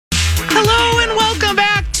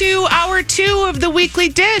to hour 2 of the Weekly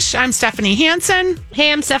Dish. I'm Stephanie Hansen.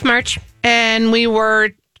 Hey, I'm Steph March. And we were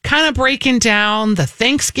kind of breaking down the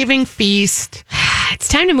Thanksgiving feast. It's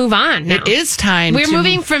time to move on now. It is time. We're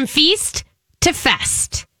moving from feast to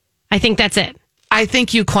fest. I think that's it. I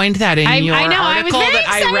think you coined that in your I know. article I was very that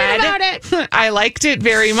I excited read. about it. I liked it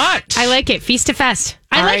very much. I like it. Feast to fest.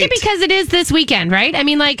 I All like right. it because it is this weekend, right? I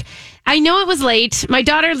mean, like, I know it was late. My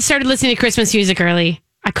daughter started listening to Christmas music early.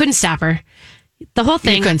 I couldn't stop her. The whole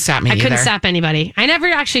thing. You couldn't stop me I couldn't either. stop anybody. I never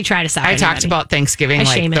actually tried to stop I anybody. talked about Thanksgiving I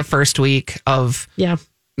like shame the it. first week of Yeah.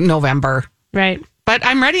 November. Right. But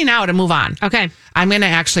I'm ready now to move on. Okay. I'm going to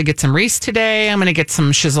actually get some Reese today. I'm going to get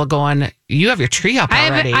some shizzle going. You have your tree up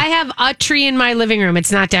already. I have a tree in my living room.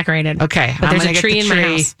 It's not decorated. Okay. But I'm there's gonna a get tree the in my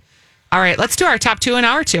house. All right. Let's do our top 2 in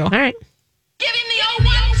hour 2. All right. Give him the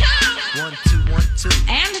old 1 2. 1 2 1 2.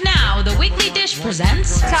 And now the Weekly Dish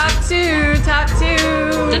presents Top two.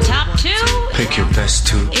 the top 2 Pick your best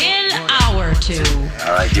two. in hour 2.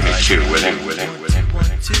 All right, give me 2 with him.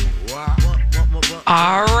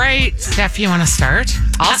 All right. Steph, you want to start?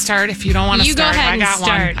 I'll start if you don't want to You go start. ahead I and got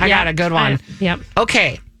start. one. I got a good one. Yep.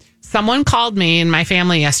 Okay. Someone called me and my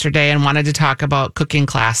family yesterday and wanted to talk about cooking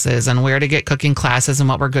classes and where to get cooking classes and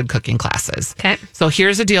what were good cooking classes. Okay. So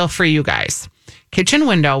here's a deal for you guys. Kitchen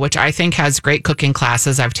Window, which I think has great cooking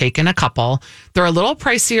classes. I've taken a couple. They're a little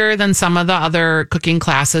pricier than some of the other cooking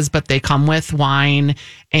classes, but they come with wine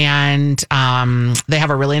and they have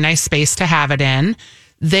a really nice space to have it in.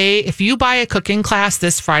 If you buy a cooking class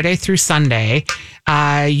this Friday through Sunday,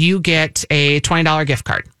 you get a $20 gift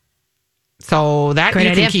card. So that Great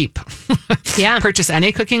you idea. can keep. Yeah. Purchase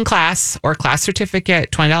any cooking class or class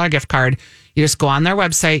certificate, $20 gift card. You just go on their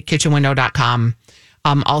website, kitchenwindow.com.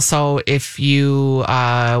 Also, if you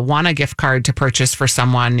want a gift card to purchase for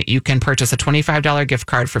someone, you can purchase a $25 gift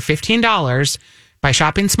card for $15 by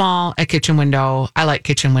shopping small at Kitchen Window. I like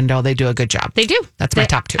Kitchen Window. They do a good job. They do. That's my They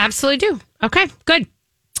top 2. Absolutely do. Okay, good.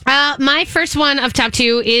 My first one of top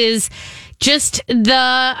 2 is just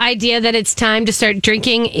the idea that it's time to start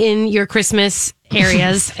drinking in your Christmas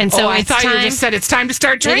areas. And so I it's thought time. you just said it's time to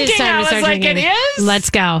start It drinking. is time I to was start like, drinking. it is? Let's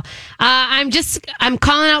go. I'm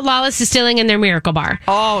calling out Lawless Distilling and their Miracle Bar.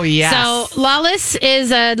 Oh, yes. So Lawless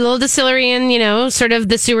is a little distillery in, sort of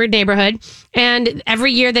the Seward neighborhood. And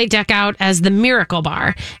every year they deck out as the Miracle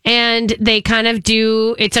Bar. And they kind of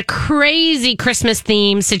it's a crazy Christmas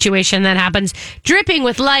theme situation that happens, dripping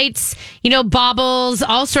with lights, baubles,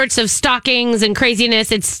 all sorts of stockings and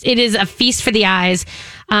craziness. It is a feast for the eyes.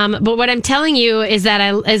 But what I'm telling you is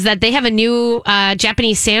that they have a new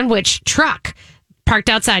Japanese sandwich truck parked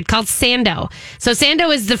outside called Sando. So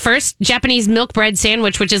Sando is the first Japanese milk bread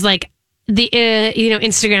sandwich, which is like the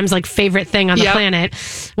Instagram's like favorite thing on the planet,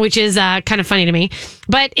 which is kind of funny to me.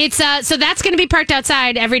 But it's so that's going to be parked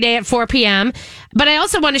outside every day at 4 p.m. But I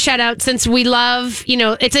also want to shout out, since we love,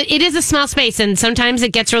 it is a small space and sometimes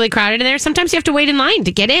it gets really crowded in there. Sometimes you have to wait in line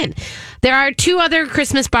to get in. There are 2 other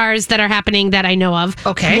Christmas bars that are happening that I know of.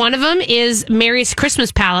 Okay. One of them is Mary's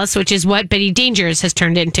Christmas Palace, which is what Betty Dangers has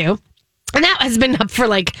turned into. And that has been up for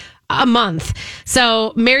like a month.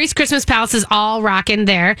 So Mary's Christmas Palace is all rocking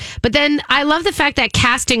there. But then I love the fact that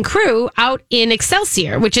Cast and Crew out in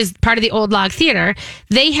Excelsior, which is part of the Old Log Theater,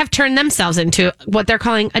 they have turned themselves into what they're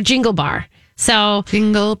calling a jingle bar. So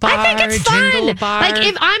Jingle bar, I think it's fun. jingle bar. Like,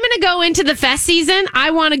 if I'm going to go into the fest season,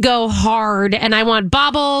 I want to go hard and I want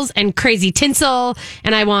baubles and crazy tinsel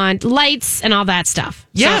and I want lights and all that stuff.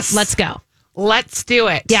 Yes. So let's go. Let's do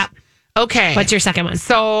it. Yeah. Okay. What's your second one?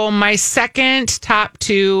 So my second top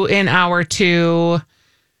 2 in hour 2,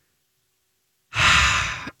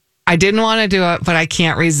 I didn't want to do it, but I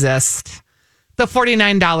can't resist. The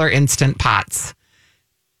 $49 Instant Pots.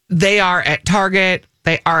 They are at Target.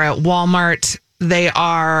 They are at Walmart. They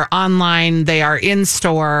are online. They are in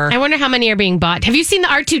store. I wonder how many are being bought. Have you seen the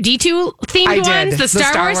R2D2 themed I ones? did. The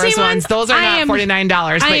Star Wars ones? Those are not $49,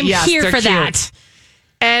 but I am yes, here they're for cute. that.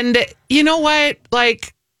 And you know what?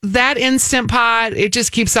 Like, that Instant Pot, it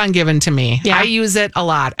just keeps on giving to me. Yeah. I use it a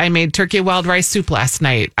lot. I made turkey wild rice soup last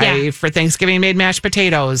night. Yeah. For Thanksgiving, made mashed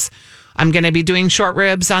potatoes. I'm going to be doing short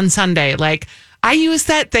ribs on Sunday. Like, I use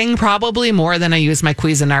that thing probably more than I use my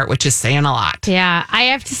Cuisinart, which is saying a lot. Yeah, I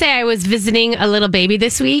have to say I was visiting a little baby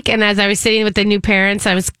this week, and as I was sitting with the new parents,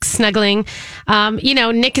 I was snuggling.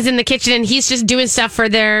 Nick is in the kitchen, and he's just doing stuff for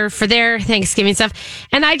their Thanksgiving stuff,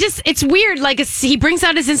 and it's weird. Like, he brings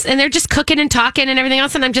out and they're just cooking and talking and everything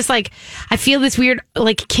else, and I'm just like, I feel this weird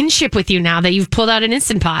like kinship with you now that you've pulled out an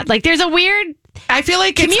Instant Pot. Like, there's a weird I feel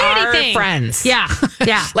like it's community our thing. friends. Yeah,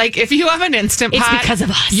 yeah. Like, if you have an Instant It's Pot, because of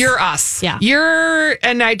us. You're us. Yeah.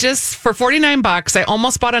 And I just, for $49, I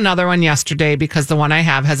almost bought another one yesterday because the one I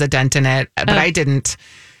have has a dent in it, but I didn't.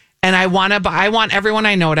 And I want everyone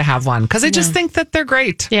I know to have one because I just think that they're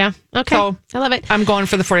great. Yeah. Okay. So I love it. I'm going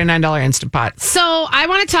for the $49 Instant Pot. So I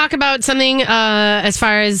want to talk about something as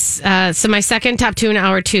far as so my second top 2 in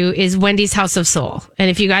hour 2 is Wendy's House of Soul.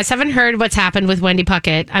 And if you guys haven't heard what's happened with Wendy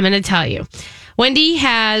Puckett, I'm going to tell you. Wendy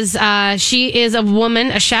she is a woman,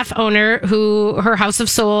 a chef owner who her House of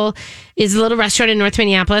Soul is a little restaurant in North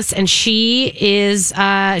Minneapolis, and she has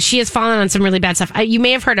fallen on some really bad stuff. You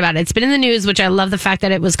may have heard about it. It's been in the news, which I love the fact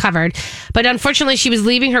that it was covered. But unfortunately, she was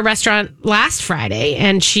leaving her restaurant last Friday,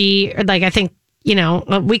 and I think,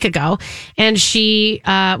 a week ago, and she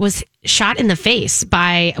was shot in the face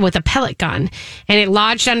with a pellet gun, and it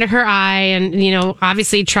lodged under her eye, and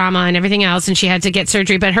obviously trauma and everything else, and she had to get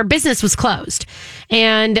surgery, but her business was closed,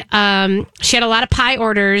 and she had a lot of pie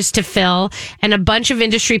orders to fill, and a bunch of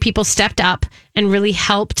industry people stepped up and really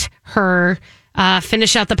helped her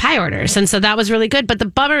finish out the pie orders. And so that was really good. But the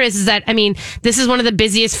bummer is that, this is one of the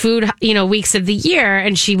busiest food, weeks of the year,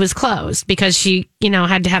 and she was closed because she,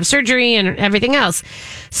 had to have surgery and everything else.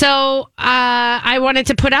 So I wanted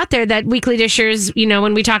to put out there that Weekly Dishers,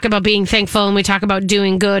 when we talk about being thankful and we talk about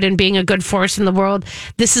doing good and being a good force in the world,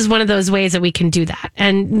 this is one of those ways that we can do that.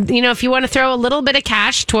 And, if you want to throw a little bit of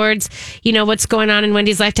cash towards, what's going on in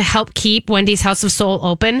Wendy's life to help keep Wendy's House of Soul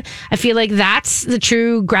open, I feel like that's the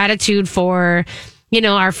true gratitude for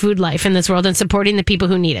our food life in this world and supporting the people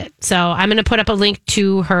who need it. So I'm going to put up a link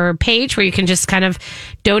to her page where you can just kind of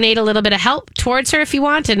donate a little bit of help towards her if you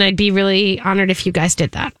want. And I'd be really honored if you guys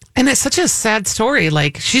did that. And it's such a sad story.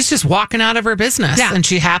 Like, she's just walking out of her business, and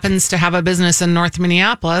she happens to have a business in North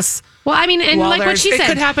Minneapolis. Well, and like what she said, it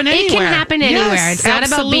could happen anywhere. It can happen anywhere. Yes, it's not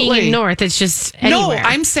absolutely. about being in North. It's just anywhere. No,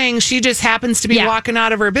 I'm saying she just happens to be walking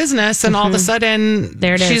out of her business, and all of a sudden,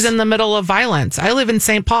 she's in the middle of violence. I live in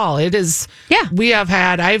St. Paul. It is. Yeah.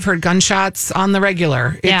 I've heard gunshots on the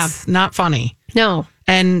regular. It's not funny. No.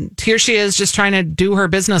 And here she is just trying to do her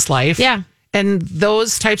business life. Yeah. And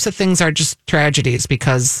those types of things are just tragedies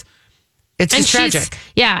because it's just tragic.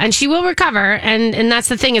 And she will recover. And that's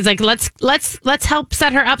the thing is like, let's help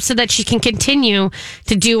set her up so that she can continue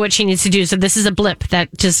to do what she needs to do. So this is a blip that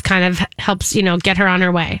just kind of helps, get her on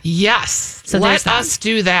her way. Yes. So let us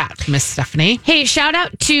do that, Miss Stephanie. Hey, shout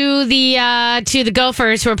out to the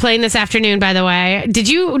Gophers who are playing this afternoon, by the way. Did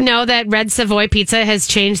you know that Red Savoy Pizza has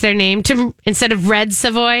changed their name to, instead of Red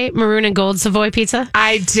Savoy, Maroon and Gold Savoy Pizza?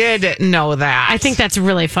 I did know that. I think that's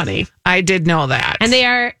really funny. I did know that. And they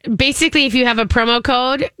are basically, if you have a promo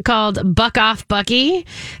code called Buck Off Bucky,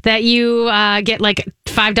 that you get like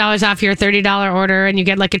 $5 off your $30 order, and you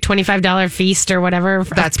get like a $25 feast or whatever.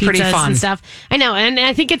 That's pretty fun and stuff. I know, and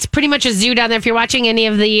I think it's pretty much a zoo down there. If you're watching any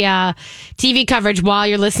of the TV coverage while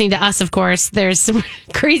you're listening to us, of course, there's some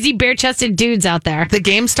crazy bare-chested dudes out there. The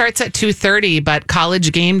game starts at 2:30, but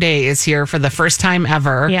College Game Day is here for the first time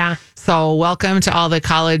ever. Yeah. So welcome to all the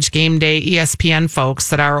College Game Day ESPN folks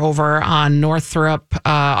that are over on Northrop,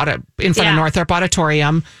 in front of Northrop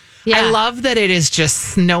Auditorium. Yeah. I love that it is just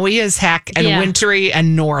snowy as heck and wintry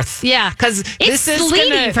and north. Yeah. Because this is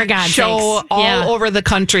going to show all over the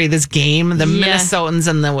country, this game, the Minnesotans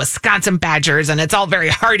and the Wisconsin Badgers, and it's all very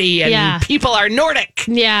hardy and people are Nordic.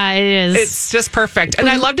 Yeah, it is. It's just perfect. And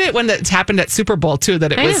I loved it when it happened at Super Bowl, too,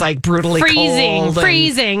 that it was like brutally cold.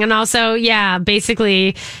 Freezing. And also,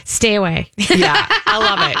 basically stay away. Yeah, I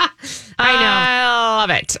love it. I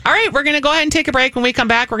love it. All right, we're going to go ahead and take a break. When we come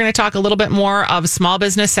back, we're going to talk a little bit more of Small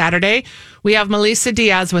Business Saturday. We have Melissa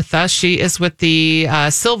Diaz with us. She is with the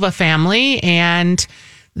Silva family, and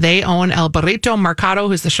they own El Burrito Mercado,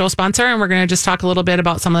 who's the show sponsor. And we're going to just talk a little bit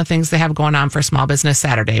about some of the things they have going on for Small Business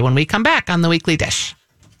Saturday when we come back on the Weekly Dish.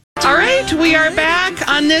 All right, we are back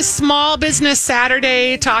on this Small Business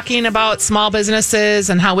Saturday talking about small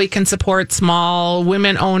businesses and how we can support small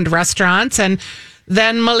women-owned restaurants. And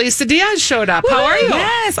then Melissa Diaz showed up. How are you?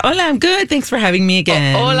 Yes. Hola, I'm good. Thanks for having me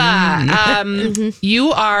again. Hola.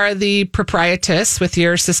 You are the proprietress with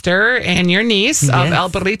your sister and your niece of El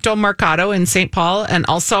Burrito Mercado in St. Paul and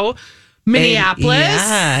also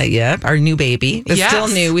Minneapolis. Yep. Our new baby. It's still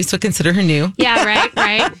new. We still consider her new. Yeah,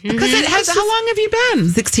 right. Because it has, how long have you been?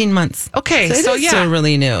 16 months. Okay, so it's still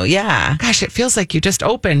really new. Yeah. Gosh, it feels like you just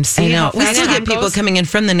opened. See, I know. We still get people coming in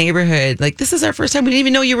from the neighborhood. Like, this is our first time. We didn't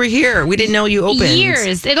even know you were here. We didn't know you opened.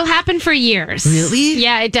 Years. It'll happen for years. Really?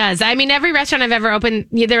 Yeah, it does. I mean, every restaurant I've ever opened,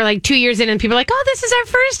 they're like 2 years in and people are like, oh, this is our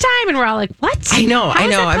first time. And we're all like, what? I know. How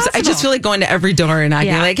is that I just feel like going to every door and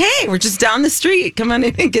acting like, hey, we're just down the street. Come on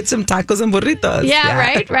in and get some tacos and burritos. Yeah,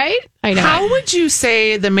 right. I know. How would you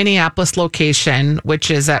say the Minneapolis location,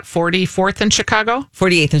 which is at 44th in Chicago?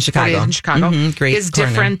 48th in Chicago. Great is corner.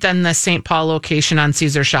 Different than the St. Paul location on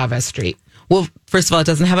Cesar Chavez Street? Well, First of all, it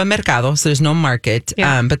doesn't have a mercado, so there's no market.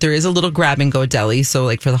 Yeah. But there is a little grab-and-go deli. So,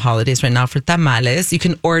 like for the holidays right now, for tamales, you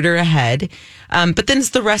can order ahead. But then it's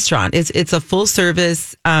the restaurant. It's a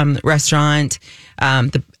full-service restaurant,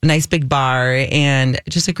 the nice big bar, and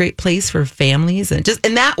just a great place for families. And just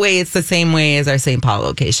in that way, it's the same way as our St. Paul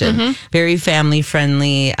location. Very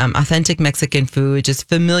family-friendly, authentic Mexican food, just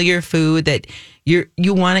familiar food that you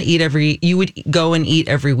want to eat you would go and eat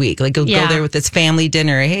every week. Like go there with this family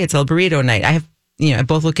dinner. Hey, it's El Burrito night. I have, at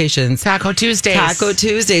both locations. Taco Tuesdays,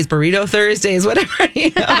 Burrito Thursdays, whatever.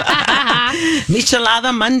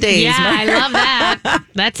 Michelada Mondays. Yeah, I love that.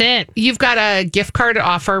 That's it. You've got a gift card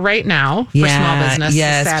offer right now for small business.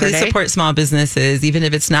 Yes, Saturday. please support small businesses, even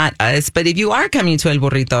if it's not us. But if you are coming to El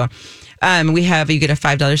Burrito, you get a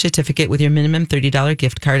 $5 certificate with your minimum $30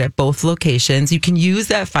 gift card at both locations. You can use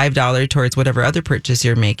that $5 towards whatever other purchase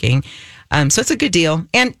you're making. So it's a good deal.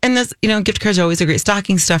 And this, gift cards are always a great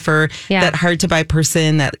stocking stuffer. Yeah. That hard to buy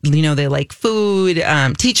person that, they like food,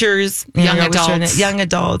 teachers, young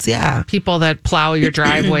adults. Yeah. People that plow your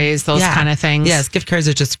driveways, those kind of things. Yes. Gift cards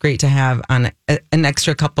are just great to have on an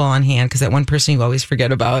extra couple on hand, because that one person you always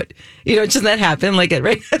forget about, doesn't that happen? Like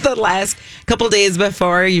right at the last couple days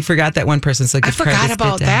before, you forgot that one person. So I forgot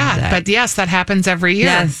about that. But yes, that happens every year.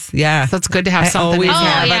 Yes. Yeah. So it's good to have I something. always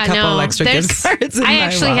have a couple extra gift cards in I my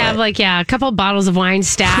actually wallet. have a couple bottles of wine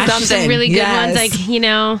stashed. Some Something. really good Yes.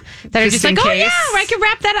 ones, that are just in like, case. I can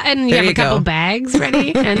wrap that up. And you There have you a couple go. bags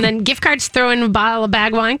ready. And then gift cards, throw in a bottle of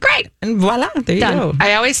bag wine. Great. And voila, there you Done. go.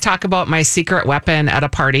 I always talk about my secret weapon at a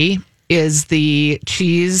party is the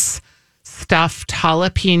cheese stuffed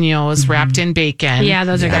jalapenos wrapped in bacon. Yeah,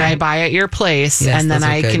 those are that good. I buy at your place, Yes, and then those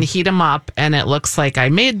are I good. can heat them up, and it looks like I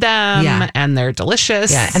made them, Yeah. and they're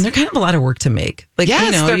delicious. Yeah, and they're kind of a lot of work to make. Like,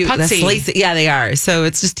 Yes, they're the putsy. slice- yeah, they are. So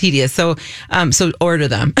it's just tedious. So, so order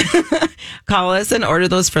them. Call us and order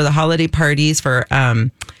those for the holiday parties.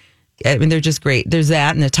 They're just great. There's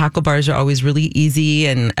that, and the taco bars are always really easy,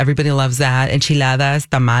 and everybody loves that. Enchiladas,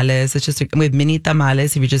 tamales. It's just we have mini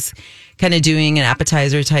tamales if you're just kind of doing an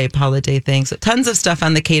appetizer type holiday thing. So tons of stuff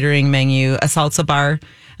on the catering menu. A salsa bar.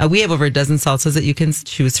 We have over a dozen salsas that you can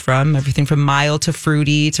choose from. Everything from mild to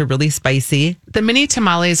fruity to really spicy. The mini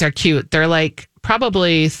tamales are cute. They're like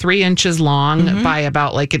probably 3 inches long by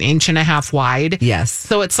about like 1.5 inches wide. Yes.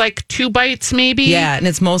 So it's like 2 bites maybe. Yeah, and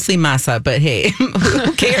it's mostly masa, but hey, who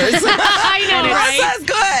cares? I know, right? Masa's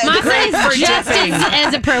good. Masa is just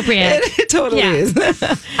as appropriate. It totally Yeah.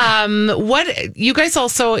 is. What you guys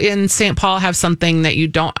also in St. Paul have something that you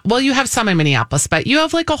don't, well, you have some in Minneapolis, but you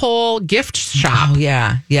have like a whole gift shop. Oh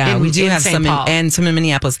yeah, yeah. In- we do in have St. some Paul. and some in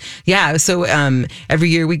Minneapolis. Yeah. So every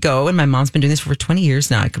year we go, and my mom's been doing this for over 20 years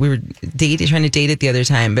now. We were trying to date it the other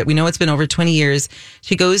time, but we know it's been over 20 years.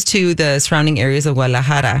 She goes to the surrounding areas of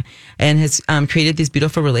Guadalajara and has created these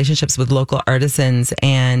beautiful relationships with local artisans.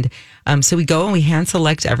 And so we go and we hand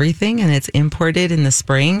select everything, and it's imported in the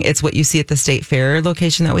spring. It's what you see at the State Fair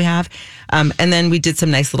location that we have. And then we did some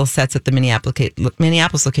nice little sets at the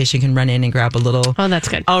Minneapolis location. You can run in and grab a little, Oh, that's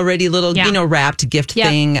good. already little, Yeah. wrapped gift Yeah.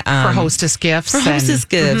 thing. For hostess gifts. For hostess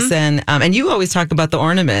gifts, and you always talk about the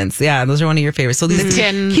ornaments. Yeah, those are one of your favorites. So these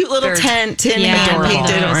tin- cute little they're tin Yeah, hand adorable.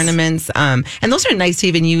 painted Those. ornaments, and those are nice to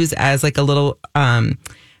even use as like a little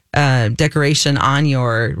decoration on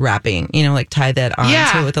your wrapping. Like tie that on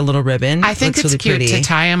Yeah. with a little ribbon. I think Looks it's really cute pretty. to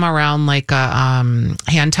tie them around like a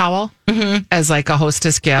hand towel as like a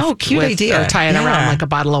hostess gift. Oh, cute idea. Or tie it Yeah. around like a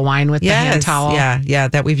bottle of wine with the hand towel. Yeah,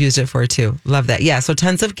 that we've used it for too. Love that. Yeah, so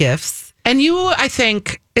tons of gifts. And I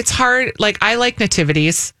think it's hard. Like, I like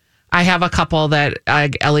nativities. I have a couple that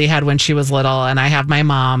Ellie had when she was little, and I have my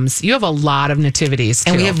mom's. You have a lot of nativities,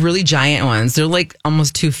 too. And we have really giant ones. They're like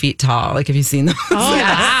almost 2 feet tall. Like, have you seen those? Oh,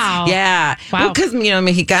 wow. Yeah. Wow. Well, because,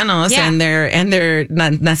 Mexicanos Yeah. and their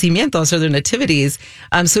nacimientos or their nativities.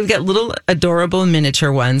 So we've got little adorable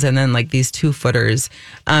miniature ones, and then like these 2-footers.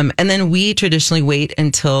 And then we traditionally wait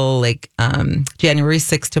until like January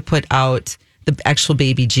 6th to put out the actual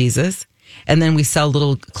baby Jesus. And then we sell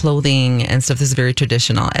little clothing and stuff. This is very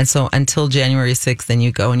traditional. And so until January 6th, then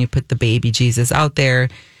you go and you put the baby Jesus out there.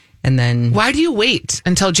 And then Why do you wait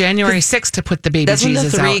until January 6th to put the baby that's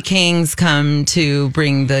Jesus when the 3 out? kings come to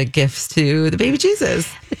bring the gifts to the baby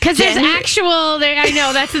Jesus. Because there's I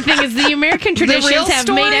know, that's the thing, is the American traditions real have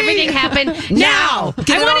story? made everything happen now.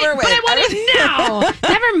 Get it over with. But I want it now.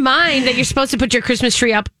 Never mind that you're supposed to put your Christmas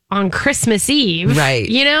tree up on Christmas Eve. Right.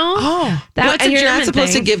 You know? Oh. That's and a you're German not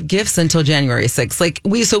supposed thing. to give gifts until January 6th. Like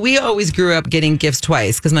we always grew up getting gifts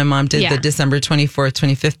twice because my mom did Yeah. the December 24th,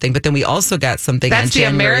 25th thing. But then we also got something on That's the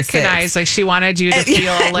January Americanized. 6th. Like she wanted you to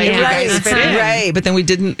feel like you Yeah. guys fit in. Right, but then we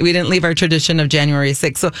didn't leave our tradition of January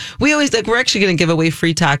 6th. So we always we're actually going to give away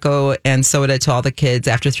free taco and soda to all the kids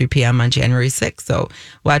after 3 p.m. on January 6th. So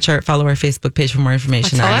follow our Facebook page for more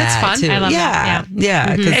information on that's that. fun. Too. I love yeah, that.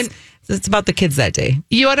 yeah, because it's about the kids that day.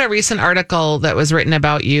 You had a recent article that was written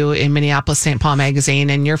about you in Minneapolis St. Paul Magazine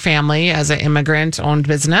and your family as an immigrant-owned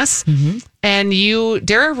business. And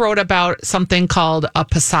Dara wrote about something called a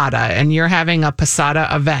posada, and you're having a posada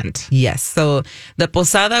event. Yes. So the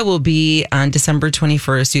posada will be on December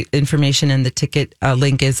 21st. Information and the ticket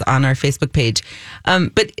link is on our Facebook page.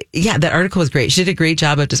 But yeah, that article was great. She did a great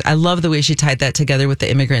job of I love the way she tied that together with the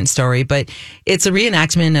immigrant story. But it's a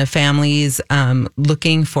reenactment of families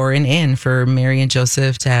looking for an inn for Mary and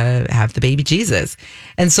Joseph to have the baby Jesus.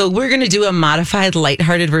 And so we're going to do a modified,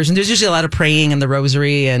 lighthearted version. There's usually a lot of praying and the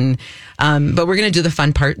rosary but we're going to do the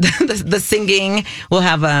fun part, the singing. We'll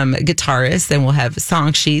have guitarists and we'll have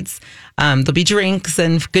song sheets. There'll be drinks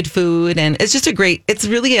and good food. And it's just it's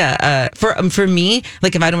really for me,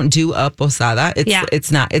 like if I don't do a posada,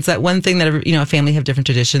 it's that one thing that, a family have different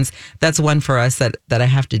traditions. That's one for us that I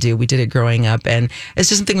have to do. We did it growing up and it's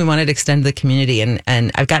just something we wanted to extend to the community.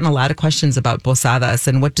 And I've gotten a lot of questions about posadas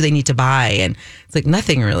and what do they need to buy? And it's like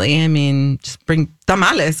nothing really. I mean, just bring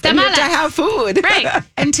tamales. I mean, to have food. Right.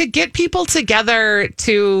 And to get people together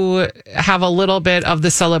to have a little bit of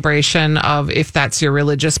the celebration of if that's your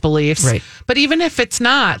religious beliefs. Right. But even if it's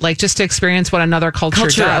not, like just to experience what another culture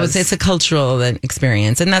does. I would say it's a cultural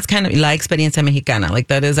experience. And that's kind of La Experiencia Mexicana. Like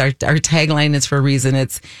that is our tagline is for a reason.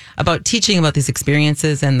 It's about teaching about these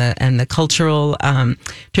experiences and the cultural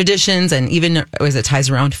traditions. And even as it ties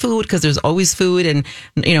around food, because there's always food. And,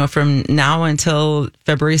 from now until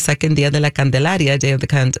February 2nd, Dia de la Candelaria, Day of the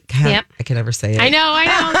Yep. I can never say it. I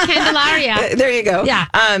know. Candelaria. There you go. Yeah.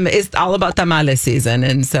 It's all about tamales season.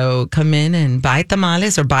 And so come in and buy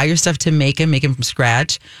tamales or buy your stuff to make them from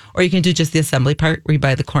scratch. Or you can do just the assembly part where you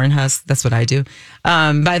buy the corn husk. That's what I do.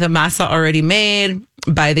 Buy the masa already made,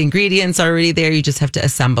 buy the ingredients already there. You just have to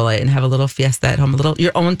assemble it and have a little fiesta at home,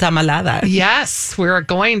 your own tamalada. Yes, we're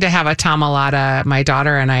going to have a tamalada. My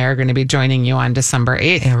daughter and I are going to be joining you on December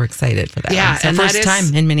 8th. Yeah, we're excited for that. Yeah, It's our and first that is-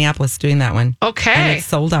 time in Minneapolis doing that one. Okay. And it's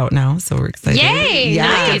sold out now, so we're excited. Yay, Yeah.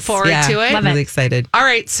 nice. Looking forward to it. Love Really it. excited. All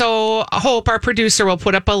right. So Hope, our producer, will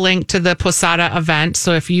put up a link to the Posada event.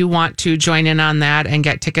 So if you want to join in on that and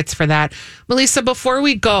get tickets for that. Melissa, before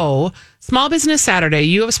we go, Small Business Saturday,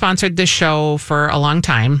 you have sponsored this show for a long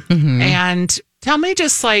time. And tell me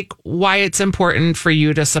just like why it's important for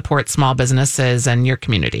you to support small businesses and your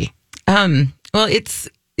community. Well, it's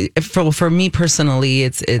for me personally,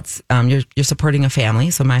 it's you're supporting a family.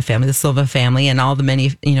 So my family, the Silva family, and all the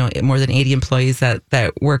many more than 80 employees that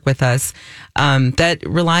work with us that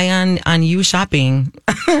rely on you shopping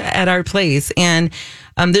at our place. And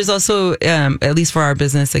there's also at least for our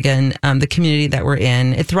business again, the community that we're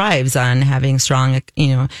in, it thrives on having strong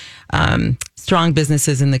strong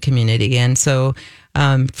businesses in the community. And so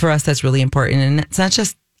for us, that's really important. And it's not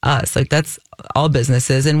just us, like that's all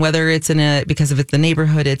businesses. And whether it's because of the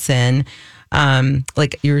neighborhood it's in,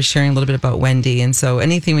 like you were sharing a little bit about Wendy. And so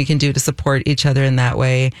anything we can do to support each other in that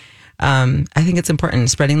way, I think it's important.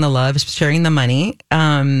 Spreading the love, sharing the money.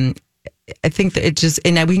 I think that it just,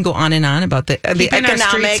 and we can go on and on about the Keeping our economic,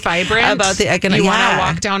 streets vibrant. about the economic. You want to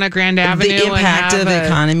walk down a Grand Avenue The impact and of the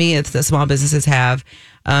economy that small businesses have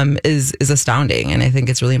is astounding, and I think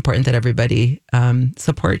it's really important that everybody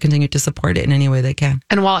continue to support it in any way they can.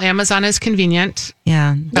 And while Amazon is convenient,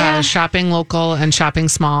 Yeah, shopping local and shopping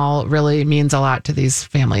small really means a lot to these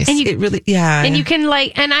families. And you, it really, yeah, and you can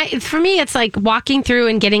for me, it's like walking through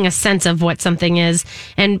and getting a sense of what something is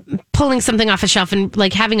and pulling something off a shelf and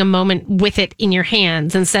like having a moment with it in your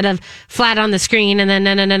hands instead of flat on the screen and then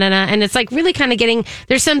and it's like really kind of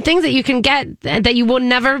there's some things that you can get that you will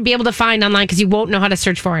never be able to find online because you won't know how to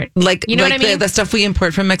search for it. Like, you know like what I mean? the stuff we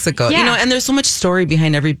import from Mexico, Yeah. and there's so much story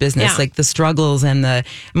behind every business, Yeah. like the struggles and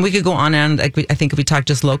we could go on and like I think if we talk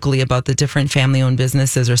just locally about the different family-owned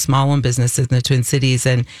businesses or small-owned businesses in the Twin Cities,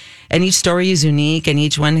 and each story is unique, and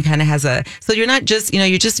each one kind of has so you're not just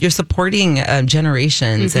you're supporting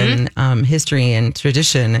generations Mm-hmm. and history and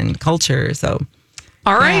tradition and culture. So.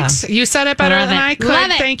 All right. You said it better Love than it. I could. Love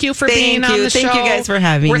it. Thank you for Thank being on you. the show. Thank you guys for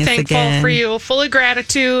having We're us thankful again. for you. Full of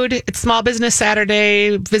gratitude. It's Small Business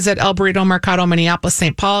Saturday. Visit El Burrito Mercado, Minneapolis,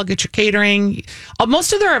 St. Paul. Get your catering.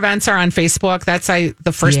 Most of their events are on Facebook. That's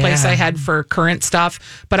the first place I had for current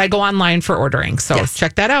stuff. But I go online for ordering. So Yes.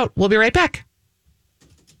 check that out. We'll be right back.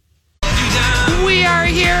 We are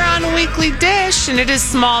here on Weekly Dish, and it is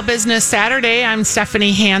Small Business Saturday. I'm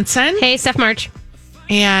Stephanie Hansen. Hey, Steph March.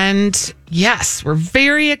 And yes, we're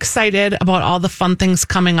very excited about all the fun things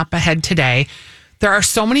coming up ahead today. There are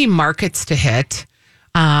so many markets to hit.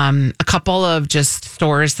 A couple of just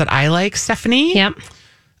stores that I like, Stephanie. Yep.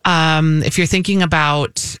 If you're thinking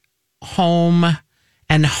about home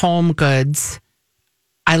and home goods,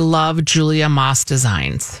 I love Julia Moss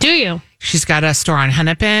Designs. Do you? She's got a store on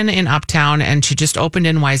Hennepin in Uptown, and she just opened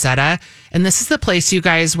in Wayzata. And this is the place, you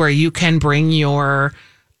guys, where you can bring your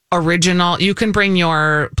you can bring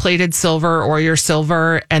your plated silver or your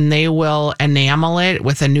silver, and they will enamel it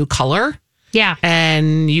with a new color. Yeah.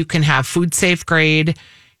 And you can have food safe grade.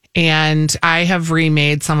 And I have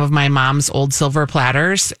remade some of my mom's old silver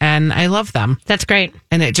platters, and I love them. That's great.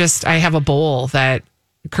 And I have a bowl that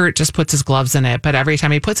Kurt just puts his gloves in it, but every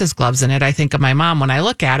time he puts his gloves in it, I think of my mom when I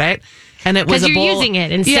look at it. And it was a bowl. Because you're using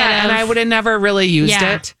it instead of... and I would have never really used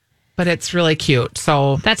it, but it's really cute.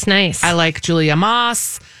 So that's nice. I like Julia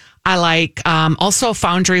Moss. I like also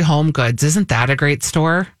Foundry Home Goods. Isn't that a great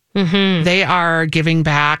store? Mm-hmm. They are giving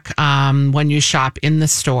back when you shop in the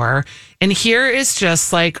store. And here is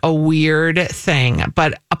just like a weird thing,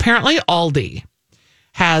 but apparently Aldi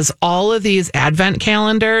has all of these advent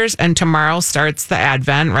calendars, and tomorrow starts the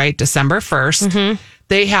advent, right? December 1st. Mm-hmm.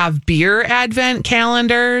 They have beer advent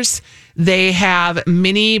calendars. They have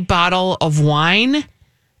mini bottle of wine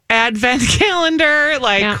advent calendar.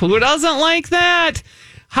 Like, who doesn't like that?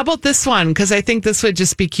 How about this one? Because I think this would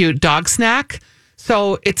just be cute. Dog snack.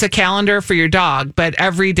 So it's a calendar for your dog, but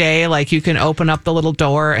every day, like, you can open up the little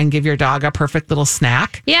door and give your dog a perfect little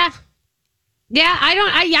snack. Yeah. Yeah,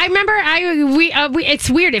 I remember it's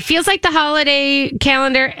weird. It feels like the holiday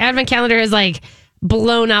calendar, advent calendar is like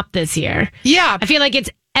blown up this year. Yeah. I feel like it's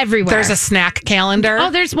everywhere. There's a snack calendar. Oh,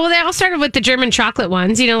 they all started with the German chocolate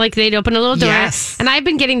ones, like they'd open a little door. Yes. And I've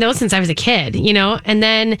been getting those since I was a kid, and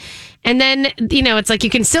then, it's like you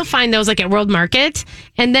can still find those like at World Market.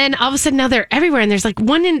 And then all of a sudden now they're everywhere. And there's like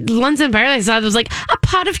one in London, I saw that was like a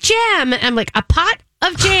pot of jam. I'm like, a pot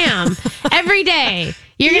of jam every day.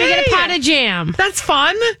 You're going to get a pot of jam. That's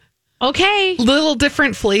fun. Okay. Little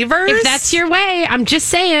different flavors. If that's your way, I'm just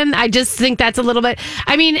saying. I just think that's a little bit.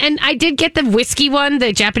 I mean, and I did get the whiskey one,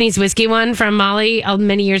 the Japanese whiskey one from Molly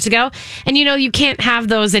many years ago. And you can't have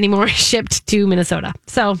those anymore shipped to Minnesota.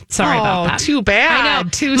 So sorry about that. Too bad. I know.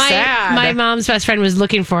 Too sad. My mom's best friend was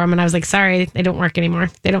looking for them, and I was like, sorry, they don't work anymore.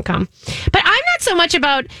 They don't come. But I'm not so much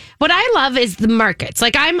about what I love is the markets.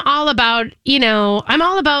 Like, I'm all about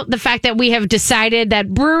the fact that we have decided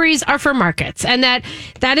that breweries are for markets, and that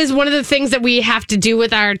is one of the things that we have to do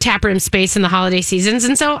with our taproom space in the holiday seasons.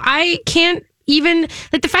 And so I can't even,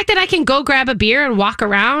 like, the fact that I can go grab a beer and walk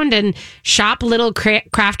around and shop little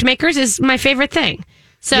craft makers is my favorite thing.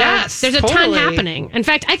 So there's a ton happening. In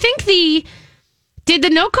fact, I think did the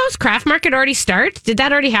No Coast Craft Market already start? Did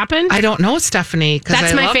that already happen? I don't know, Stephanie, because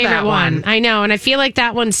that's my favorite one. I know, and I feel like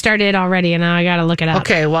that one started already, and now I got to look it up.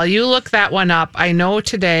 Okay, well, you look that one up. I know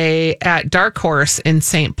today at Dark Horse in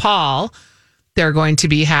St. Paul, they're going to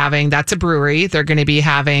be having, that's a brewery, they're going to be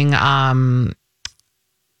having a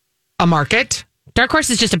market. Dark Horse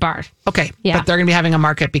is just a bar. Okay, yeah. But they're going to be having a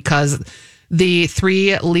market because the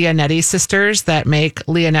 3 Leonetti sisters that make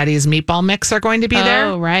Leonetti's meatball mix are going to be there.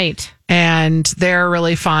 Oh, right. And they're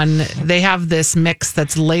really fun. They have this mix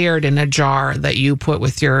that's layered in a jar that you put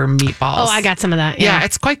with your meatballs. Oh, I got some of that. Yeah,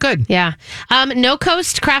 it's quite good. Yeah. No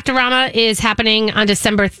Coast Craftorama is happening on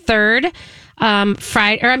December 3rd.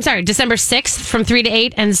 December 6th from 3 to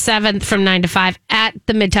 8 and 7th from 9 to 5 at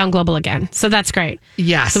the Midtown Global again. So that's great.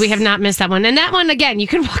 Yes. So we have not missed that one. And that one, again, you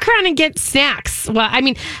can walk around and get snacks. Well, I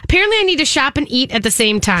mean, apparently I need to shop and eat at the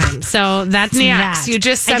same time. So that's snacks. That. You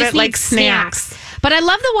just said it like snacks. But I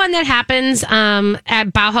love the one that happens at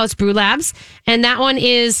Bauhaus Brew Labs. And that one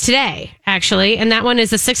is today, actually. And that one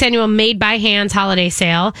is the 6th annual Made by Hands holiday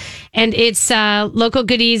sale. And it's local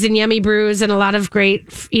goodies and yummy brews and a lot of great,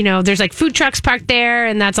 there's like food trucks parked there.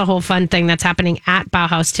 And that's a whole fun thing that's happening at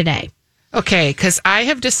Bauhaus today. Okay, because I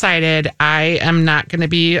have decided I am not going to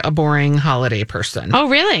be a boring holiday person. Oh,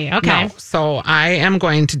 really? Okay. No, so I am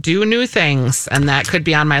going to do new things, and that could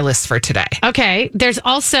be on my list for today. Okay. There's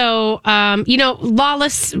also,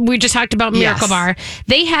 Lawless, we just talked about Miracle Bar.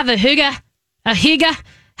 They have a Higa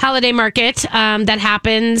holiday market that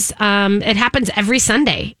happens. It happens every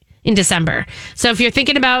Sunday in December. So if you're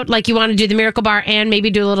thinking about like you want to do the Miracle Bar and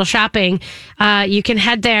maybe do a little shopping, you can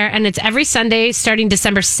head there, and it's every Sunday starting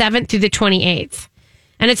December 7th through the 28th.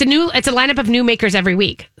 And it's a lineup of new makers every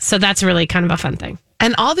week. So that's really kind of a fun thing.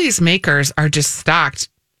 And all these makers are just stocked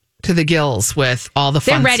to the gills with all the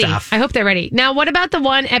They're fun ready. stuff. I hope they're ready. Now, what about the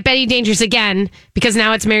one at Betty Danger's again? Because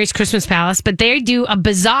now it's Mary's Christmas Palace, but they do a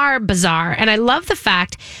bizarre bazaar. And I love the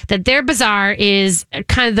fact that their bazaar is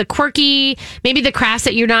kind of the quirky, maybe the crafts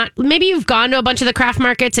that maybe you've gone to a bunch of the craft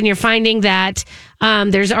markets and you're finding that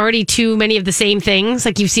there's already too many of the same things.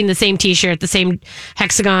 Like you've seen the same t-shirt, the same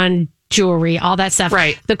hexagon jewelry, all that stuff.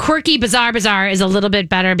 Right. The quirky bazaar is a little bit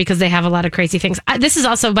better because they have a lot of crazy things. This is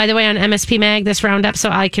also, by the way, on MSP Mag, this roundup, so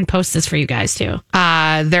I can post this for you guys too.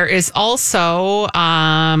 There is also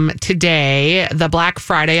today the Black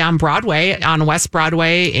Friday on Broadway, on West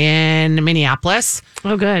Broadway in Minneapolis.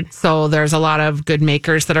 Oh, good. So there's a lot of good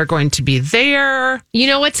makers that are going to be there. You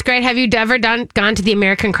know what's great? Have you ever gone to the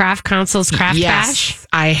American Craft Council's Craft Bash? Yes,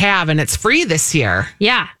 I have, and it's free this year.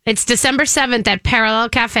 Yeah, it's December 7th at Parallel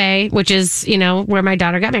Cafe, which is, where my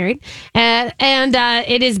daughter got married. And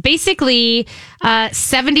it is basically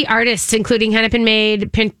 70 artists, including Hennepin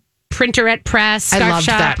Made, Printerette Press, I Scarf loved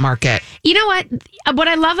Shop. that market. You know what? What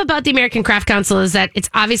I love about the American Craft Council is that it's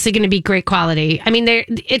obviously going to be great quality. I mean,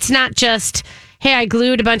 it's not just, hey, I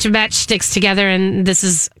glued a bunch of matchsticks together and this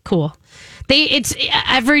is cool. It's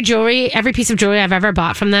every piece of jewelry I've ever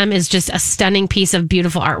bought from them is just a stunning piece of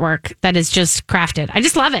beautiful artwork that is just crafted. I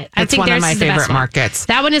just love it. I It's think one of theirs my is the best favorite one. markets.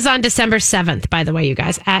 That one is on December 7th, by the way, you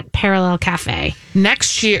guys, at Parallel Cafe.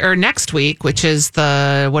 Next week, which is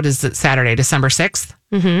Saturday, December 6th,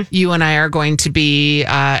 you and I are going to be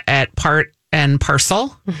at Part and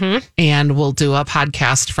Parcel, and we'll do a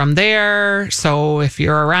podcast from there. So if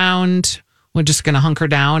you're around, we're just going to hunker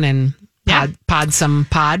down and pod some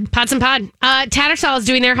pod. Tattersall is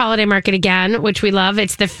doing their holiday market again, which we love.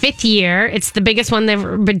 It's the 5th year. It's the biggest one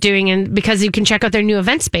they've been doing, and because you can check out their new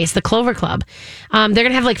event space, the Clover Club. They're going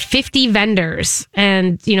to have like 50 vendors,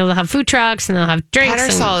 and they'll have food trucks and they'll have drinks.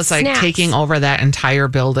 Tattersall and is like snacks. taking over that entire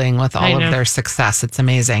building with all of their success. It's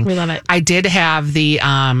amazing. We love it. I did have the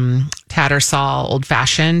Tattersall Old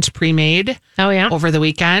Fashioned pre-made. Oh yeah, over the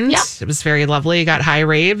weekend. Yep. It was very lovely. Got high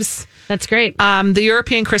raves. That's great. The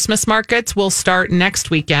European Christmas markets will start next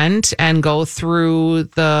weekend and go through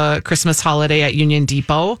the Christmas holiday at Union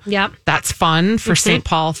Depot. Yep. That's fun for St.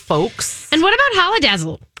 Paul folks. And what about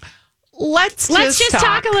Holidazzle? Let's just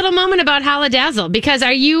talk a little moment about Holidazzle, because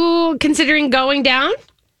are you considering going down?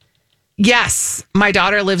 Yes, my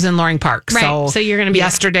daughter lives in Loring Park. Right, so you're gonna be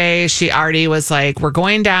yesterday. She already was like, "We're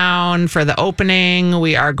going down for the opening.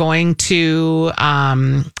 We are going to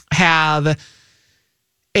have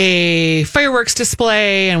a fireworks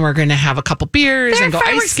display, and we're going to have a couple beers and go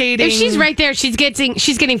ice skating." If she's right there, she's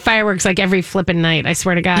getting fireworks like every flipping night. I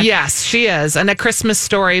swear to God. Yes, she is. And A Christmas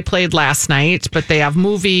Story played last night, but they have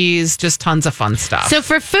movies, just tons of fun stuff. So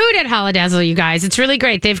for food at Holidazzle, you guys, it's really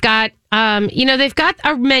great. They've got they've got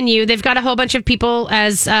a menu. They've got a whole bunch of people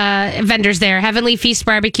as vendors there. Heavenly Feast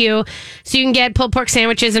Barbecue, so you can get pulled pork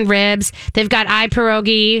sandwiches and ribs. They've got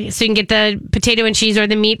pierogi, so you can get the potato and cheese or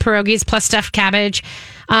the meat pierogies plus stuffed cabbage.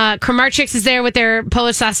 Kramarchik's is there with their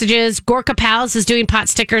Polish sausages. Gorka Pals is doing pot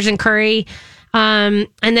stickers and curry. And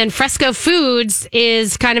then Fresco Foods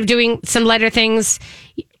is kind of doing some lighter things.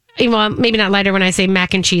 Well, maybe not lighter when I say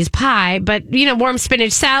mac and cheese pie, but, warm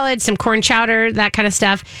spinach salad, some corn chowder, that kind of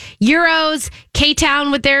stuff. Euros,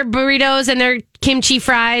 K-Town with their burritos and their kimchi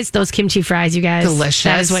fries. Those kimchi fries, you guys. Delicious.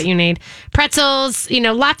 That is what you need. Pretzels,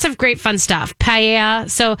 lots of great fun stuff. Paella.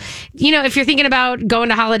 So, if you're thinking about going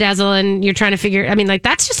to Holidazzle and you're trying to figure,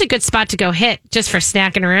 that's just a good spot to go hit just for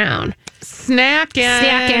snacking around. Snacking.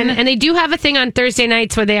 And they do have a thing on Thursday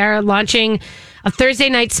nights where they are launching a Thursday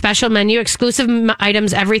night special menu, exclusive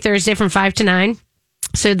items every Thursday from 5 to 9.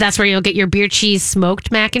 So that's where you'll get your beer cheese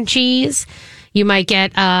smoked mac and cheese. You might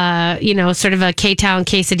get, sort of a K-Town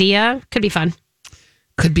quesadilla. Could be fun.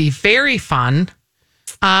 Could be very fun.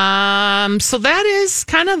 So that is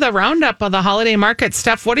kind of the roundup of the holiday market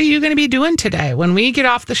stuff. What are you going to be doing today? When we get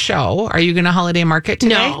off the show, are you going to holiday market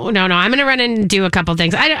today? No. I'm going to run and do a couple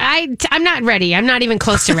things. I'm not ready. I'm not even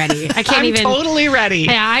close to ready. I can't I'm totally ready.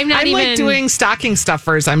 Yeah, I'm like doing stocking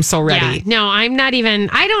stuffers. I'm so ready. Yeah, no, I'm not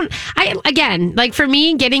even. Again, like for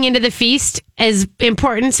me, getting into the feast is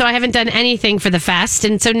important. So I haven't done anything for the fest.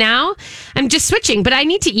 And so now I'm just switching, but I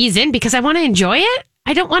need to ease in because I want to enjoy it.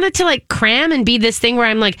 I don't want it to like cram and be this thing where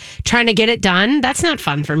I'm like trying to get it done. That's not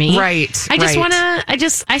fun for me. Right. I just want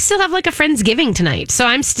to, I still have like a Friendsgiving tonight. So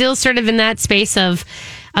I'm still sort of in that space of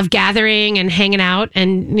gathering and hanging out.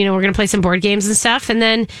 And, we're going to play some board games and stuff. And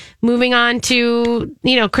then moving on to,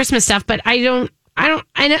 Christmas stuff. But I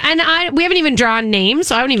we haven't even drawn names,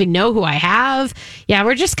 so I don't even know who I have. Yeah,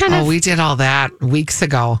 we're just kind of. Oh, we did all that weeks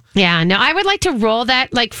ago. Yeah, no, I would like to roll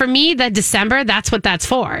that. Like for me, the December, that's what that's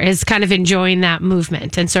for, is kind of enjoying that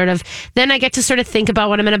movement and sort of, then I get to sort of think about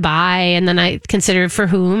what I'm going to buy and then I consider for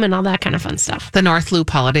whom and all that kind of fun stuff. The North Loop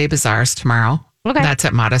Holiday Bazaars tomorrow. Okay. That's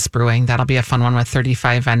at Modest Brewing. That'll be a fun one with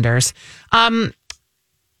 35 vendors.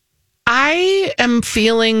 I am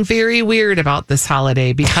feeling very weird about this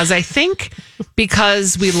holiday because I think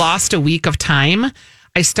because we lost a week of time,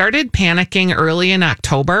 I started panicking early in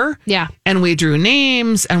October. Yeah. And we drew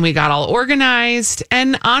names and we got all organized.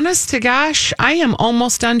 And honest to gosh, I am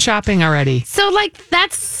almost done shopping already. So like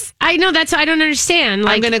I don't understand.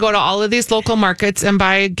 Like I'm going to go to all of these local markets and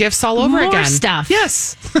buy gifts all over more again. stuff.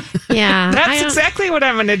 Yes. Yeah. That's exactly what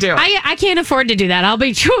I'm going to do. I can't afford to do that. I'll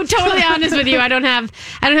be totally honest with you. I don't have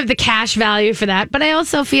the cash value for that. But I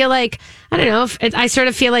also feel like, I don't know, I sort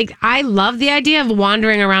of feel like I love the idea of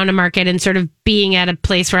wandering around a market and sort of being at a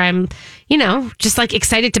place where I'm, just like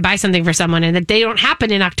excited to buy something for someone and that they don't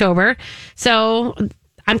happen in October. So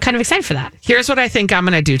I'm kind of excited for that. Here's what I think I'm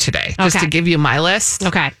going to do today, just to give you my list.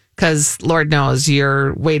 Okay. Because Lord knows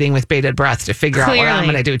you're waiting with bated breath to figure out what I'm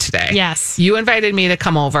going to do today. Yes. You invited me to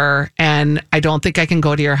come over, and I don't think I can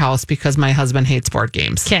go to your house because my husband hates board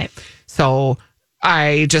games. Okay. So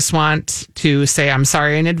I just want to say I'm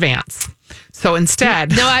sorry in advance. So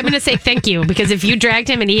instead... No, I'm going to say thank you, because if you dragged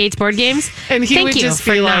him and he hates board games, and he thank would you just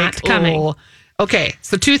for be not like, coming. oh. Okay,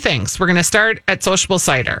 so two things. We're going to start at Sociable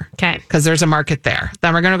Cider. Okay. Because there's a market there.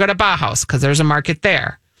 Then we're going to go to Bauhaus because there's a market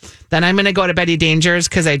there. Then I'm going to go to Betty Dangers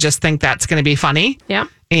because I just think that's going to be funny. Yeah.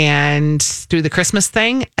 And do the Christmas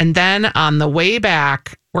thing. And then on the way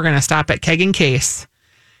back, we're going to stop at Keg and Case.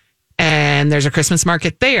 And there's a Christmas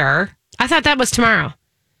market there. I thought that was tomorrow.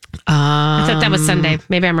 I thought that was Sunday.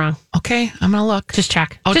 Maybe I'm wrong. Okay, I'm going to look. Just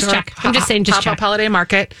check. Outdoor Just check. I'm just saying, just pop-up check. holiday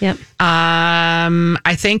market. Yep.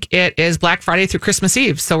 I think it is Black Friday through Christmas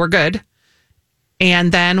Eve, so we're good.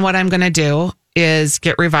 And then what I'm going to do is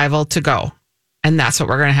get Revival to go. And that's what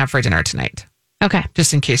we're going to have for dinner tonight. Okay.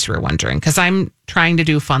 Just in case you were wondering, because I'm trying to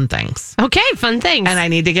do fun things. Okay, fun things. And I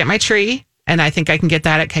need to get my tree, and I think I can get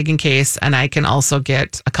that at Keg and Case, and I can also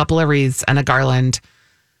get a couple of wreaths and a garland.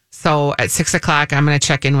 So at 6:00, I'm going to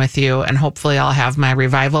check in with you, and hopefully I'll have my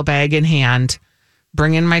Revival bag in hand,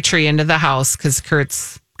 bring in my tree into the house, because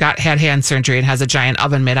Kurt's had hand surgery and has a giant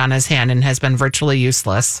oven mitt on his hand and has been virtually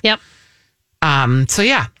useless. Yep. So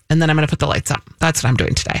yeah, and then I'm going to put the lights up. That's what I'm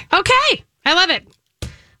doing today. Okay. I love it.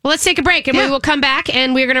 Well, let's take a break and we will come back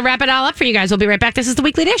and we're going to wrap it all up for you guys. We'll be right back. This is the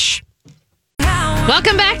Weekly Dish.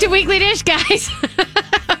 Welcome back to Weekly Dish, guys.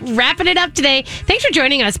 Wrapping it up today. Thanks for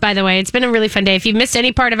joining us, by the way. It's been a really fun day. If you've missed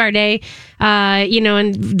any part of our day,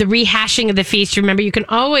 and the rehashing of the feast, remember you can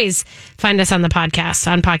always find us on the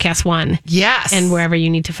podcast, on Podcast One. Yes. And wherever you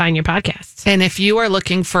need to find your podcasts. And if you are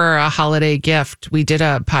looking for a holiday gift, we did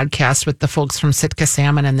a podcast with the folks from Sitka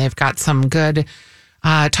Salmon, and they've got some good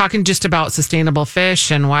talking just about sustainable fish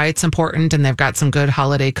and why it's important, and they've got some good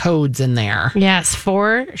holiday codes in there. Yes,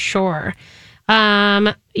 for sure. There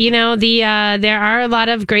are a lot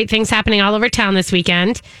of great things happening all over town this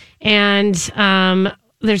weekend, and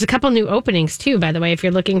there's a couple new openings too, by the way, if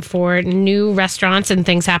you're looking for new restaurants and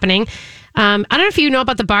things happening. I don't know if you know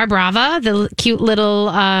about the Bar Brava, the cute little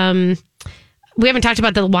we haven't talked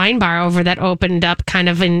about the wine bar over that opened up kind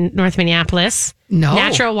of in North Minneapolis. No.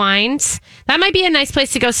 Natural wines. That might be a nice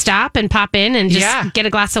place to go stop and pop in and just get a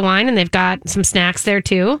glass of wine, and they've got some snacks there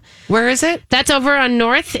too. Where is it? That's over on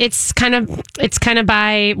North. It's kind of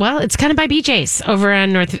by BJ's over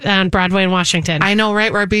on Broadway in Washington. I know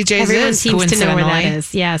right where BJ's Everyone is. seems to know where that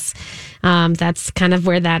is. Yes. That's kind of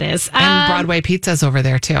where that is. And Broadway Pizza's over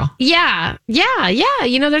there too. Yeah.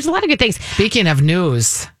 There's a lot of good things. Speaking of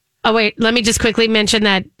news. Oh, wait, let me just quickly mention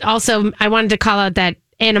that also I wanted to call out that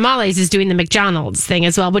Animales is doing the McDonald's thing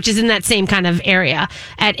as well, which is in that same kind of area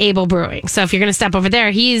at Able Brewing. So if you're going to step over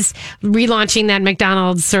there, he's relaunching that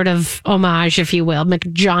McDonald's sort of homage, if you will,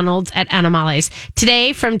 McDonald's at Animales.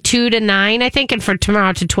 Today from 2 to 9, I think, and for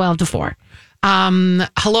tomorrow to 12 to 4.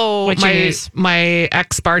 Hello, What's your news? my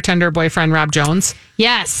ex-bartender boyfriend, Rob Jones.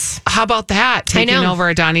 Yes. How about that? Taking over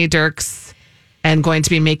at Donnie Dirks and going to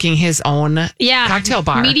be making his own cocktail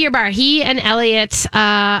bar. Meteor Bar. He and Elliot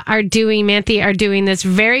Manthe are doing this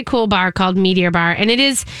very cool bar called Meteor Bar. And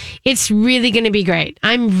it's really going to be great.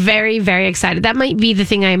 I'm very, very excited. That might be the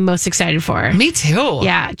thing I'm most excited for. Me too.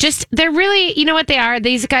 Yeah. They're really, you know what they are?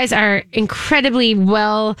 These guys are incredibly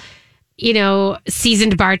well,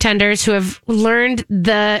 seasoned bartenders who have learned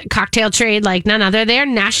the cocktail trade like none other. They're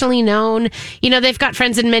nationally known. They've got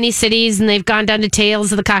friends in many cities and they've gone down to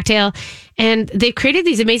Tales of the Cocktail. And they've created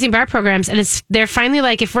these amazing bar programs, and they're finally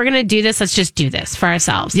like, if we're going to do this, let's just do this for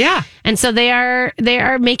ourselves. Yeah. And so they are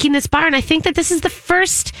making this bar, and I think that this is the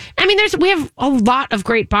first. I mean, we have a lot of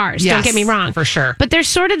great bars. Yes, don't get me wrong, for sure. But there's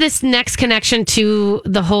sort of this next connection to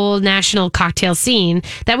the whole national cocktail scene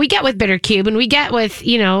that we get with Bitter Cube, and we get with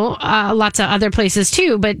lots of other places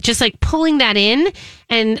too. But just like pulling that in,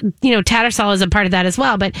 and Tattersall is a part of that as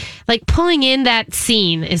well. But like pulling in that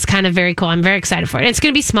scene is kind of very cool. I'm very excited for it. And it's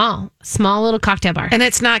going to be small little cocktail bar, And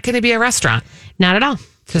it's not going to be a restaurant, not at all,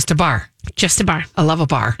 just a bar. just a bar. I love a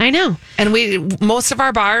bar. I know. And most of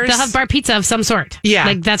our bars, They'll have bar pizza of some sort. Yeah.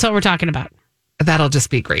 Like that's what we're talking about. that'll just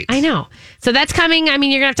be great. I know. So that's coming. I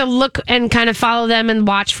mean, you're going to have to look and kind of follow them and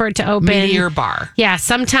watch for it to open. Meteor Bar. Yeah,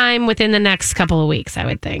 sometime within the next couple of weeks, I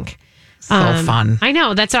would think. So fun. I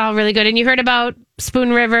know. That's all really good. And you heard about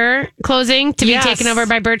Spoon River closing to be Yes. taken over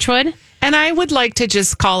by Birchwood? And I would like to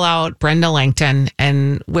just call out Brenda Langton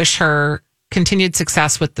and wish her continued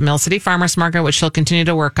success with the Mill City Farmers Market, which she'll continue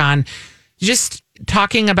to work on. Just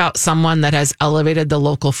talking about someone that has elevated the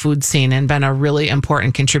local food scene and been a really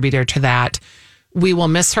important contributor to that. We will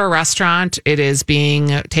miss her restaurant. It is being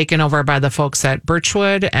taken over by the folks at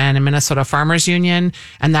Birchwood and Minnesota Farmers Union.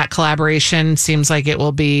 And that collaboration seems like it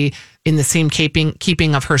will be in the same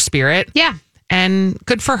keeping of her spirit. Yeah. And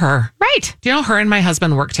good for her. Right. Do you know her and my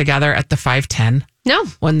husband worked together at the 510 No,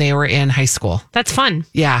 when they were in high school? that's fun.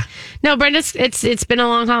 Yeah. No, Brenda's it's been a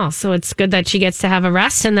long haul, so it's good that she gets to have a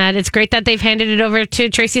rest, and that it's great that they've handed it over to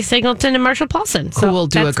Tracy Singleton and Marshall Paulson. Who will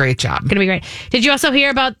do a great job. Going to be great. Did you also hear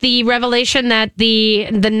about the revelation that the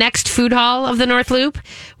next food hall of the North Loop,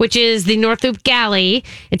 which is the North Loop Galley,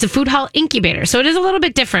 it's a food hall incubator. So it is a little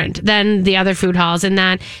bit different than the other food halls in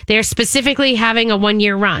that they're specifically having a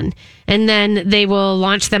 1-year run. And then they will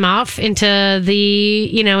launch them off into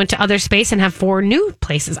into other space and have 4 new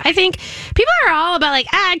places. I think people are all about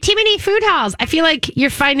too many food halls. I feel like you're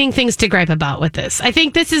finding things to gripe about with this. I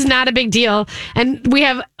think this is not a big deal. And we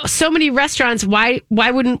have so many restaurants. Why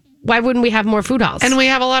wouldn't we have more food halls? And we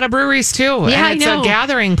have a lot of breweries too. Yeah, and it's I know. a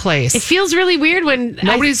gathering place. It feels really weird when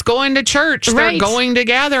Nobody's going to church. Right. They're going to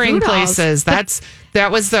gathering Food halls. places. That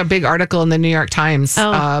was the big article in the New York Times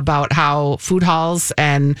about how food halls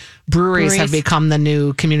and breweries have become the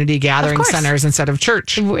new community gathering course. centers instead of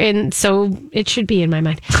church. And so it should be in my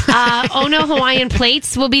mind. Ono Hawaiian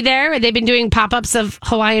Plates will be there. They've been doing pop-ups of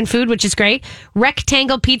Hawaiian food, which is great.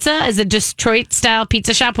 Rectangle Pizza is a Detroit-style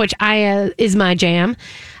pizza shop, which is my jam.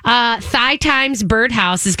 Thigh Times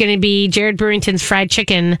Birdhouse is going to be Jared Brewington's fried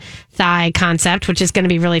chicken thigh concept, which is going to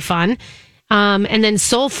be really fun. And then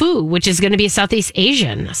Soul Fu, which is going to be a Southeast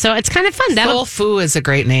Asian. So it's kind of fun. Soul Fu is a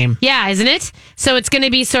great name. Yeah, isn't it? So it's going to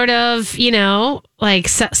be sort of, like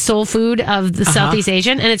soul food of the Southeast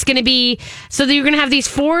Asian. And it's going to be, so that you're going to have these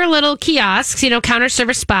 4 little kiosks, counter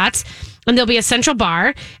service spots. And there'll be a central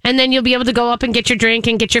bar. And then you'll be able to go up and get your drink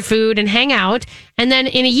and get your food and hang out. And then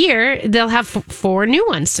in a year, they'll have 4 new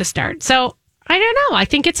ones to start. So I don't know. I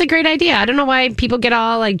think it's a great idea. I don't know why people get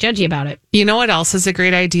all judgy about it. You know what else is a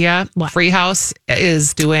great idea? What? Freehouse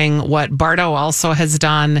is doing what Bardo also has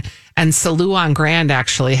done, and Salou on Grand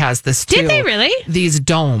actually has this too. Did they really? These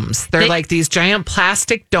domes. They're like these giant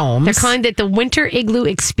plastic domes. They're calling it the Winter Igloo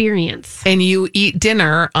Experience. And you eat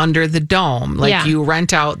dinner under the dome. Yeah. You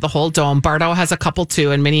rent out the whole dome. Bardo has a couple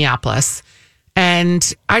too in Minneapolis.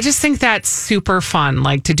 And I just think that's super fun,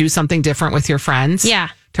 to do something different with your friends. Yeah.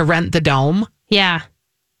 To rent the dome. Yeah.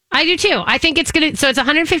 I do too. I think it's it's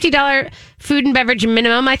 $150 food and beverage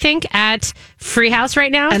minimum, I think, at Freehouse right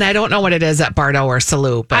now. And I don't know what it is at Bardo or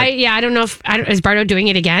Salou, but I don't know is Bardo doing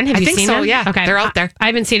it again? Have I you think seen so, them? yeah. Okay. They're out there. I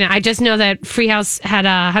haven't seen it. I just know that Freehouse had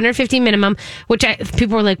a $150 minimum, which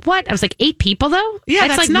people were like, what? I was like, 8 people though? Yeah,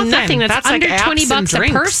 that's nothing. That's That's under like apps $20 and a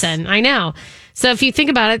drinks. person. I know. So if you think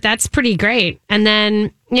about it, that's pretty great. And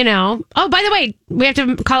then, oh, by the way, we have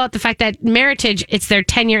to call out the fact that Meritage, it's their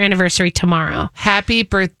 10-year anniversary tomorrow. happy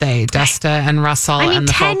birthday, Desta and Russell and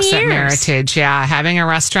the 10 folks years. at Meritage. Yeah, having a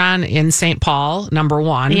restaurant in St. Paul, number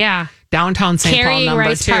 1. Yeah. Downtown St. Paul, Carrying number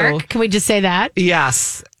Rice 2. Park. Can we just say that?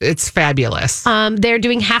 Yes, it's fabulous. They're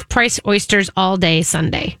doing half price oysters all day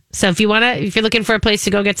Sunday. So if you're looking for a place to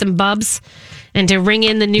go get some bubs and to ring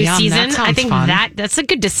in the new Yum, season, that sounds I think fun. that's a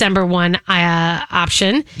good December 1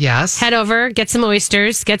 option. Yes. Head over, get some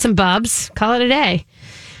oysters, get some bubs, call it a day.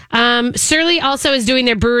 Surly also is doing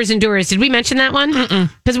their Brewers and Doers. Did we mention that one?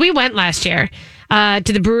 Because we went last year to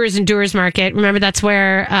the Brewers and Doers market. Remember, that's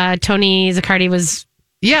where Tony Zaccardi was.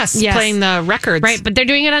 Yes, Yes. playing the records. Right, but they're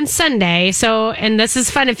doing it on Sunday. So, and this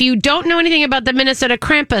is fun. If you don't know anything about the Minnesota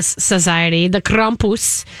Krampus Society, the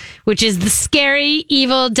Krampus, which is the scary,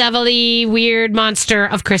 evil, devilly, weird monster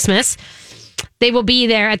of Christmas, They will be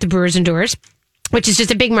there at the Brewers and Doers, which is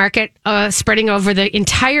just a big market spreading over the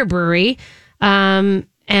entire brewery. And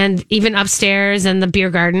even upstairs and the beer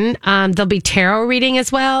garden. There'll be tarot reading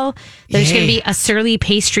as well. There's going to be a Surly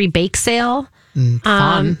pastry bake sale.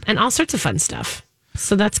 Fun. And all sorts of fun stuff.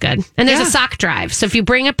 So that's good. And there's a sock drive. So if you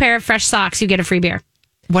bring a pair of fresh socks, you get a free beer.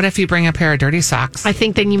 What if you bring a pair of dirty socks? I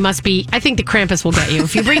think then you must be, I think the Krampus will get you.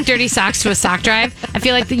 If you bring dirty socks to a sock drive, I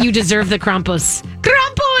feel like that you deserve the Krampus.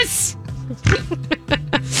 Krampus!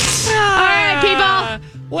 All right,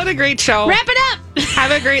 people. What a great show. Wrap it up.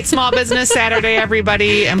 Have a great Small Business Saturday,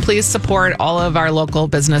 everybody. And please support all of our local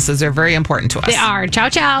businesses. They're very important to us. They are. Ciao,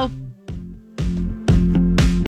 ciao.